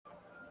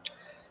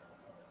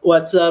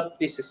What's up?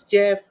 This is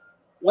Jeff.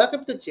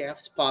 Welcome to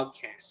Jeff's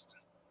podcast.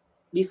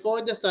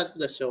 Before the start of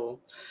the show,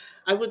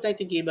 I would like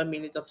to give a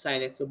minute of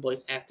silence to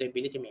voice actor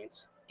Billy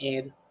Clements,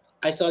 and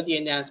I saw the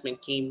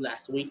announcement came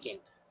last weekend.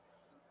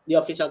 The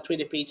official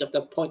Twitter page of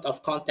the Point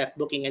of Contact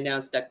booking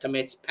announced that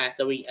Clements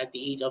passed away at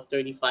the age of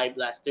 35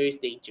 last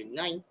Thursday, June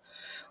 9,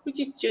 which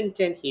is June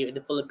 10 here in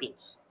the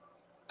Philippines.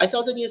 I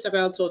saw the news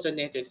around social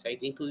network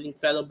sites, including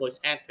fellow voice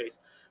actors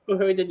who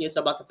heard the news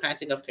about the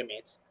passing of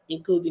Clements,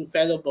 including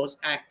fellow voice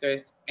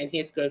actors and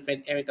his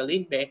girlfriend Erica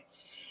Lindbeck,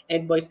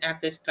 and voice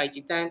actors Kai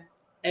Jitan,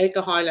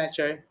 Erica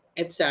Harlacher,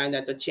 and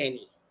Sana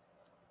Toceni.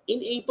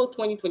 In April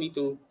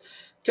 2022,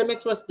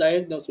 Clements was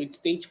diagnosed with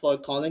stage 4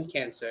 colon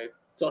cancer,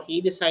 so he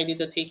decided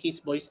to take his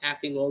voice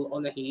acting role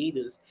on a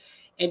hiatus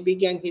and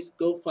began his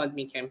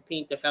GoFundMe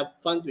campaign to help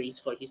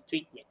fundraise for his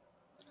treatment.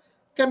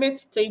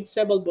 Clements played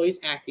several voice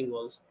acting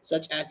roles,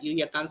 such as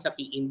Ilya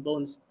Kansaki in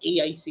Bones'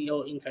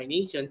 AICO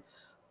incarnation,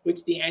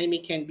 which the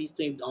anime can be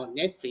streamed on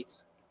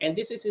Netflix, and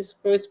this is his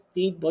first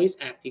lead voice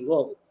acting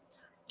role.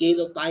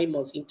 Galo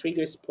Taimos in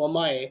Trigger's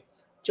Pomare,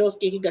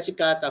 Chosuke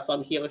Higashikata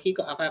from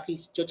Hirohiko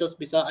Araki's JoJo's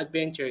Bizarre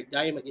Adventure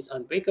Diamond is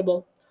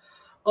Unbreakable,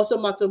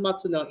 Osamatsu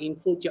Matsuno in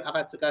Fujio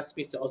Akatsuka's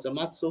Mr.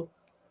 Osamatsu,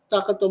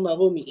 Takato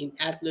Marumi in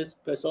Atlas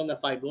Persona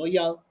 5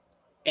 Royal,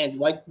 and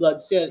White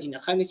Blood Cell in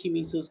Akane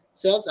Shimizu's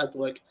Cells at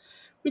Work,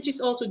 which is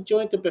also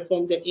joined to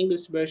perform the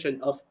English version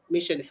of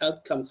Mission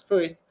Health Comes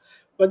First,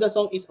 where the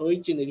song is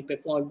originally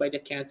performed by the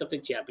cast of the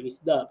Japanese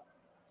dub.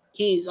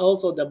 He is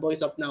also the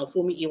voice of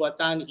Naofumi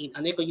Iwatani in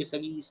Aneko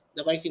Yusagi's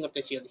The Rising of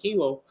the Shield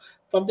Hero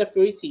from the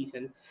first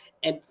season,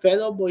 and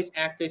fellow voice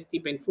actor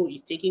Stephen Fu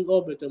is taking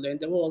over to learn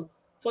the role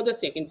for the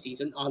second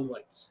season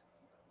onwards.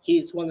 He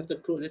is one of the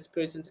coolest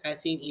persons I've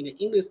seen in the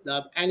English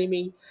dub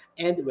anime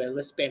and well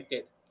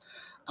respected.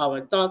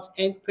 Our thoughts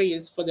and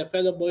prayers for the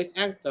fellow voice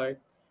actor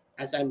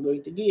as I'm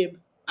going to give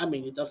a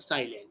minute of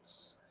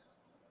silence.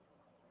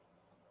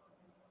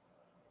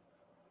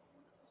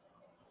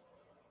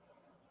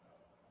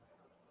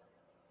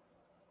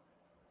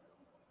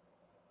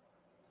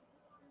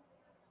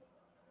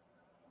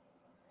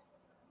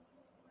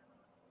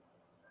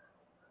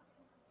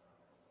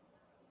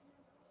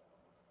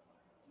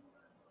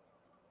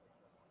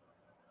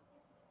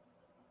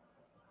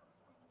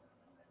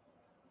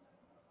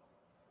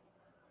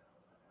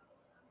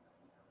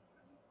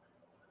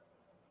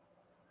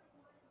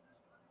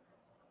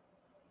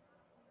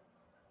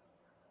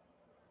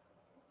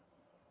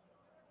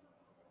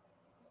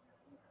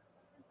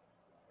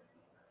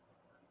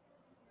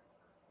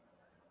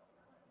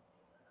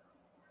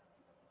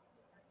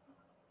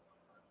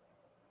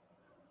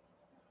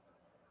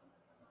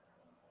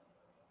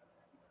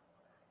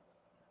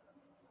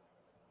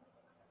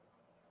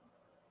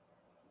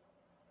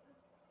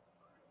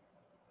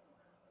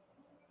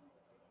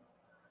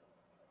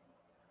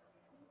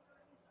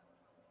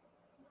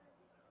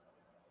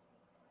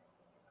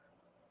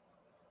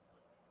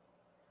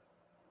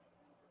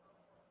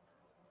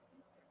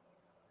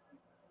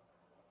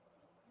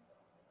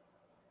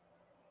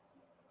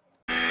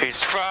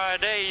 It's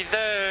Friday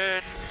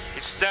then.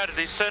 It's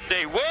Saturday,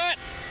 Sunday. What?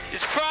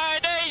 It's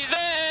Friday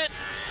then.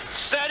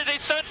 Saturday,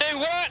 Sunday.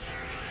 What?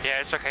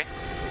 Yeah, it's okay.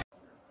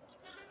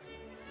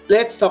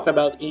 Let's talk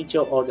about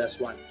Eiichiro Oda's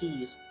One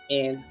Piece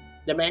and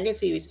the manga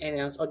series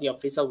announced on the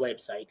official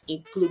website,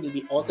 including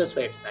the author's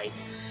website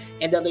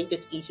and the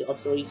latest issue of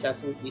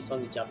Shueisha's weekly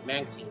Sony Jump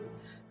magazine,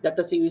 that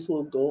the series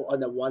will go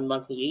on a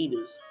one-month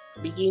hiatus,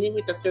 beginning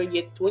with the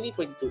 30th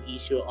 2022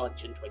 issue on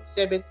June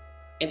 27th,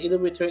 and it will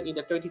return in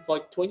the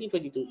 34th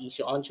 2022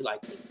 issue on July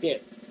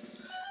 25th.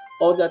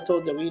 Oda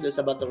told the readers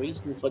about the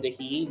reason for the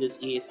hiatus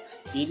is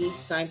he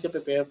needs time to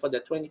prepare for the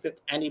 25th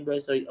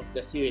anniversary of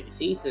the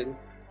serialization,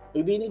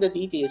 revealing the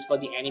details for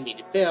the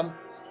animated film,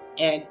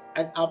 and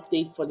an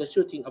update for the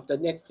shooting of the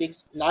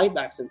Netflix live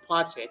action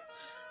project,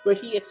 where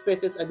he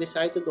expresses a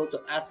desire to go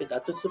to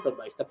Africa to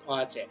supervise the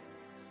project.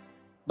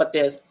 But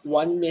there's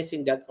one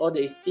missing that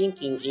Oda is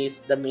thinking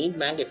is the main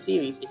manga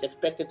series is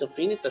expected to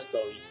finish the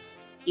story,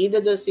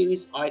 either the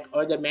series arc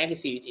or the manga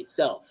series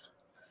itself.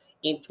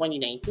 In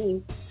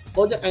 2019,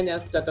 Oda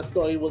announced that the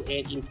story will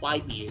end in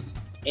 5 years,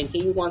 and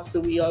he wants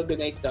to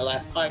reorganize the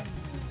last arc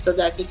so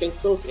that he can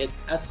close it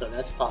as soon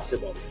as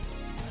possible.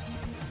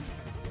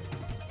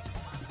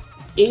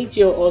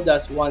 Eiichiro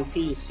Oda's One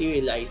Piece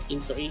serialized in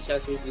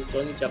Shueisha's weekly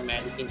Shonen Jump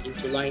magazine in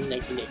July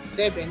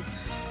 1997,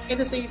 and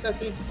the series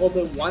has reached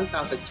over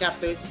 1,000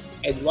 chapters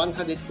and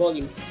 100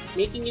 volumes,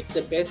 making it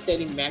the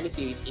best-selling manga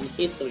series in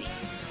history,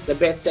 the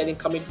best-selling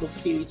comic book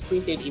series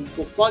printed in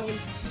book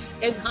volumes,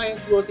 and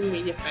highest-grossing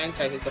media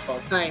franchises of all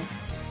time,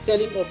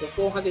 selling over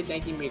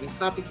 490 million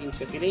copies in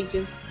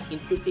circulation in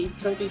 58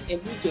 countries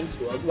and regions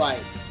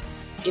worldwide.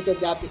 It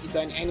adapted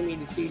into an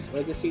animated series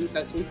where the series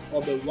has reached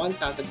over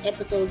 1,000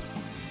 episodes,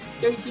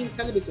 13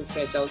 television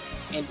specials,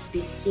 and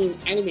 15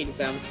 animated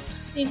films,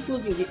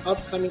 including the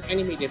upcoming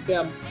animated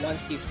film One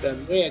Piece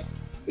Film Red,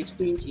 which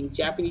screens in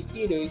Japanese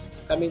theaters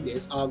coming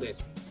this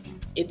August.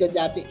 It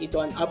adapted into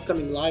an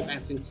upcoming live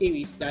action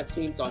series that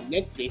streams on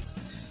Netflix,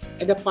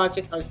 and the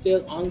projects are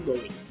still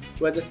ongoing.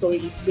 where the story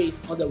is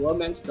based on the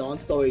Romance Dawn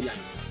storyline.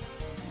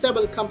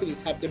 Several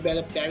companies have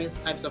developed various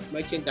types of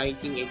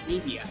merchandising and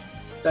media,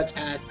 such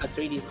as a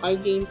trading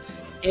card game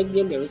and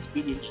numerous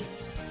video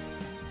games.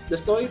 The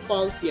story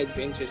follows the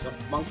adventures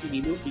of Monkey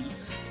D. Luffy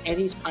and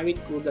his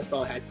pirate crew, the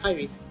Straw Hat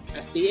Pirates,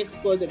 as they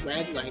explore the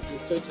Grand Line in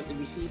search of the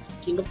deceased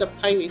King of the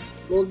Pirates,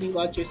 Goldie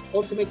Roger's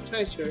ultimate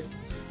treasure,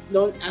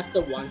 known as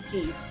the One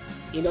Piece,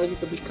 in order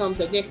to become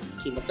the next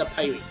King of the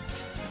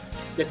Pirates.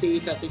 The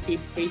series has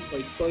received praise for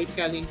its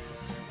storytelling,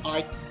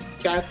 art,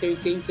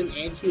 characterization,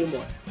 and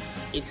humor.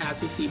 It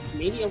has received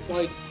many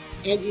awards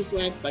and is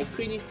ranked by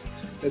critics,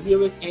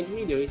 reviewers, and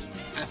readers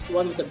as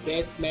one of the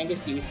best manga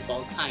series of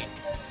all time.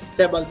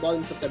 Several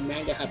volumes of the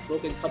manga have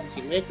broken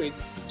publishing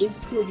records,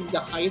 including the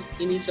highest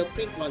initial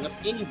print run of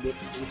any book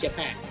in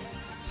Japan.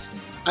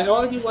 I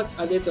already watched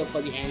a little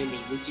for the anime,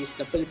 which is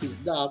the Philippine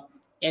dub,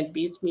 and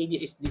Beast Media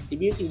is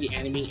distributing the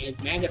anime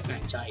and manga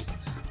franchise,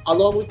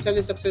 along with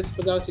Telesuccess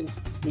Productions,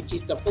 which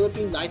is the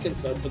Philippine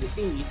licensor for the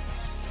series,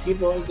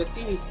 before the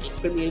series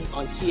premiered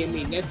on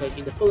GMA Network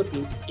in the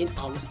Philippines in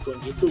August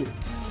 22.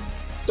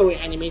 Toei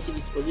Animation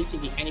is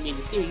producing the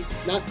animated series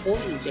not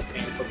only in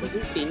Japan for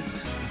producing,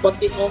 but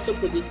they also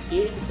produce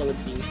here in the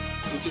Philippines,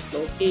 which is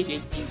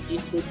located in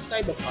Eastwood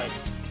Cyberpark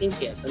in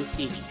Quezon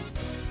City.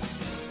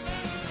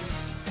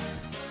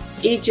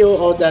 Eiichiro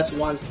Oda's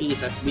One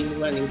Piece has been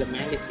running the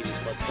manga series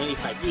for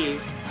 25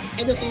 years,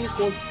 and the series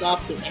won't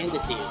stop to end the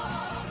series.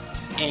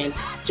 And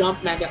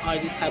Jump manga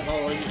artists have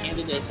already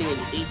ended their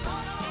serialization,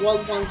 while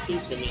One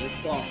Piece remains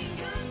strong.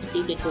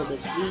 Hide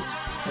Koba's Bleach,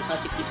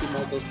 Masashi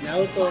Kishimoto's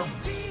Naruto,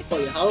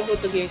 Koyoharu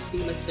Toge's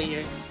Demon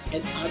Slayer,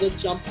 and other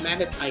Jump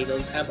manga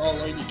titles have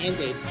already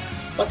ended,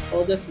 but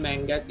Oda's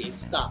manga did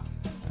stop.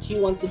 He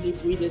wants to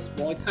give readers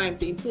more time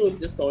to improve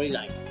the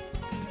storyline.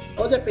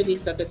 Oda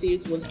predicts that the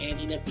series will end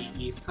in a few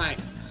years'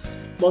 time.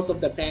 Most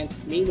of the fans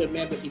may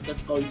remember it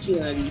was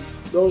originally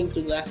going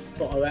to last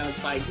for around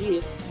 5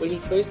 years when he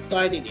first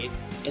started it,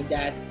 and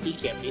that he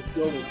kept it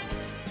going.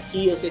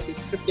 He uses his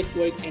cryptic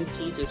words and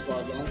teasers for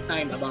a long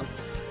time about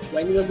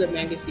when will the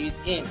manga series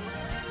end.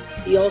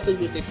 He also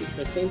uses his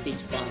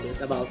percentage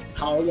formulas about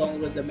how long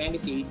will the manga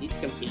series is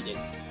completed.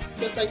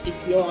 Just like if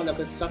you're on a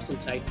construction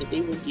site, that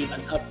they will give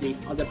an update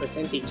on the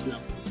percentage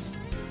numbers.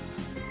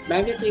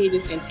 Manga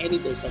creators and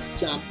editors of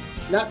Jump,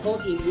 not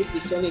only in Weekly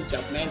Shonen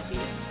Jump magazine,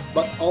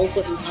 but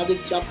also in other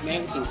Jump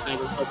magazine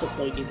titles are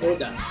supporting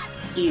Oda,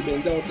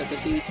 even though that the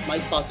series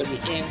might possibly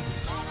end,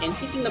 and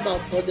thinking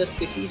about Oda's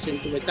decision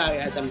to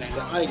retire as a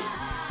manga artist.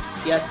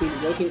 He has been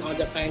working on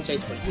the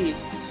franchise for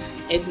years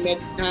and met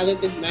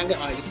talented manga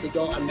artists to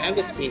draw a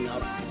manga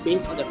spin-off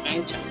based on the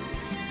franchise.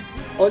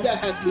 Oda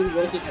has been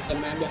working as a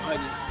manga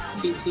artist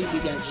since he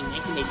began in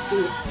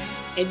 1992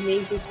 and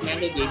made his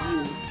manga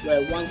debut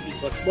where One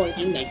Piece was born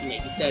in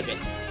 1997.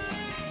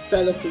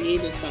 Fellow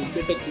creators from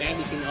different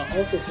magazines are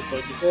also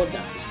supporting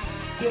Oda.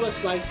 He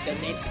was like the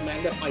next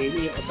manga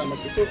pioneer Osamu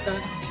Tezuka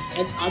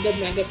and other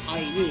manga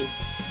pioneers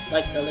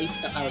like the late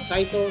Takao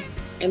Saito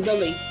and the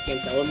late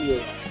Kentaro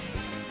Miura.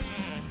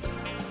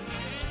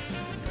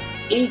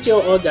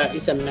 Eiichiro Oda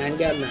is a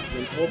manga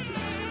magnum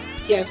opus.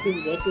 He has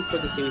been working for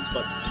the series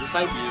for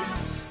 25 years,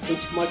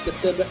 which marked the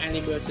silver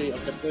anniversary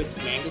of the first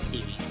manga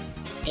series,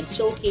 and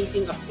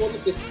showcasing a full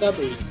of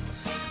discoveries,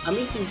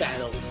 amazing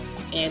battles,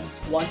 and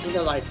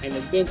once-in-a-lifetime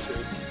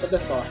adventures for the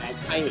Straw Hat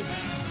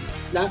Pirates.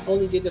 Not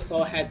only did the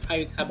Straw Hat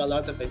Pirates have a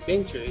lot of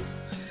adventures,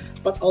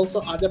 but also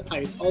other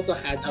pirates also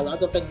had a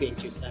lot of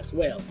adventures as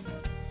well.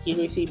 He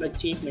received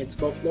achievements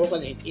both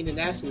local and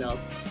international,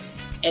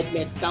 and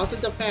met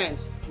thousands of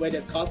fans, whether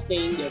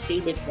cosplaying their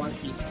favorite One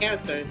Piece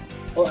character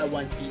or a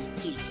One Piece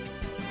geek.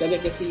 The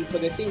legacy for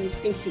the series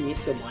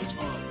continues to march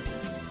on.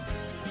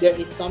 There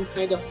is some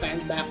kind of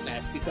fan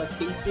backlash because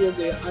they feel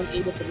they are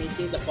unable to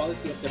maintain the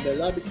quality of the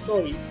beloved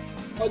story,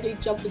 or they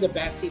jump to the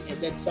backseat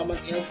and let someone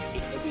else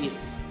take the wheel.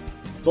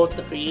 Both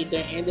the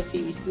creator and the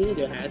series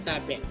neither has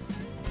happened.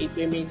 It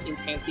remains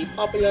intensely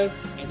popular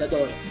and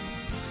adored.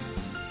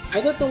 I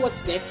don't know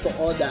what's next for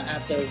Oda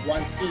after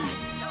One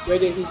Piece,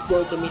 whether he's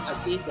going to make a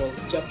sequel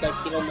just like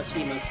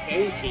Hiromashima's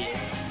Fairy Tail.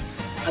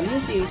 A new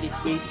series is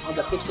based on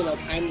the fictional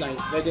timeline,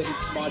 whether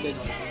it's modern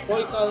or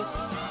historical,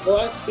 or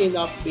a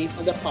spin-off based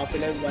on the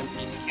popular One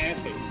Piece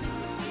characters.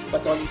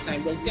 But only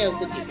time will tell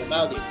to think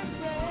about it.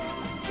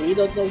 We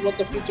don't know what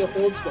the future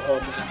holds for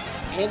Oda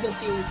and the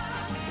series,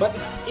 but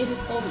it is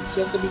only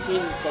just the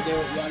beginning for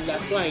their one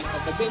last ride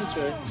of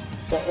adventure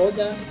for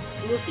Oda,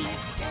 Luffy,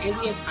 and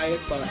the entire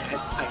Straw Hat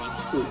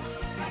Pirates crew.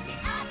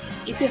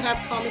 If you have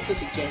comments or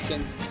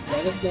suggestions,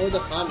 let us know in the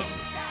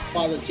comments.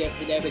 Follow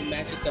Jeff11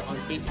 Manchester on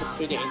Facebook,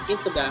 Twitter, and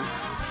Instagram,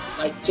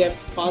 like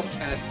Jeff's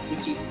podcast,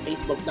 which is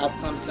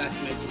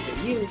facebook.com/Manchester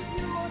News,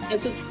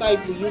 and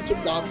subscribe to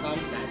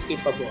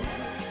youtube.com/Hipabor.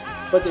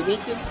 For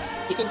donations,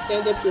 you can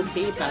send them to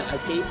PayPal at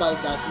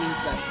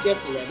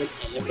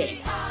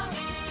paypal.me/Jeff11LFX.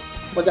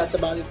 Well, that's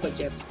about it for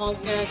Jeff's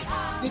podcast.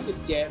 This is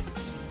Jeff.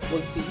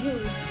 We'll see you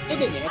in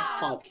the next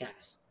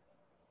podcast.